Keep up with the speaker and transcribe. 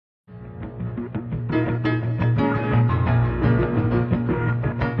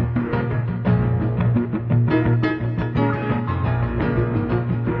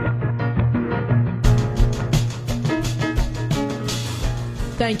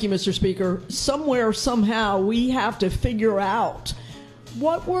Thank you, Mr. Speaker. Somewhere, somehow, we have to figure out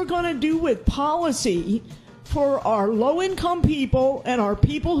what we're going to do with policy for our low-income people and our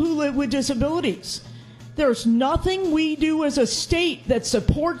people who live with disabilities. There's nothing we do as a state that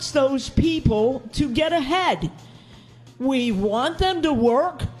supports those people to get ahead. We want them to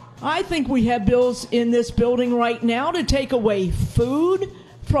work. I think we have bills in this building right now to take away food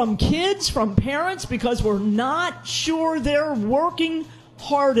from kids, from parents, because we're not sure they're working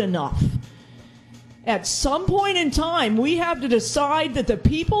hard enough. At some point in time, we have to decide that the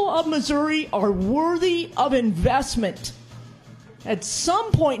people of Missouri are worthy of investment. At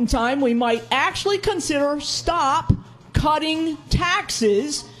some point in time, we might actually consider stop cutting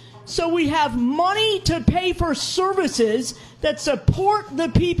taxes so we have money to pay for services that support the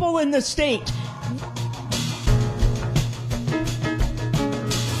people in the state.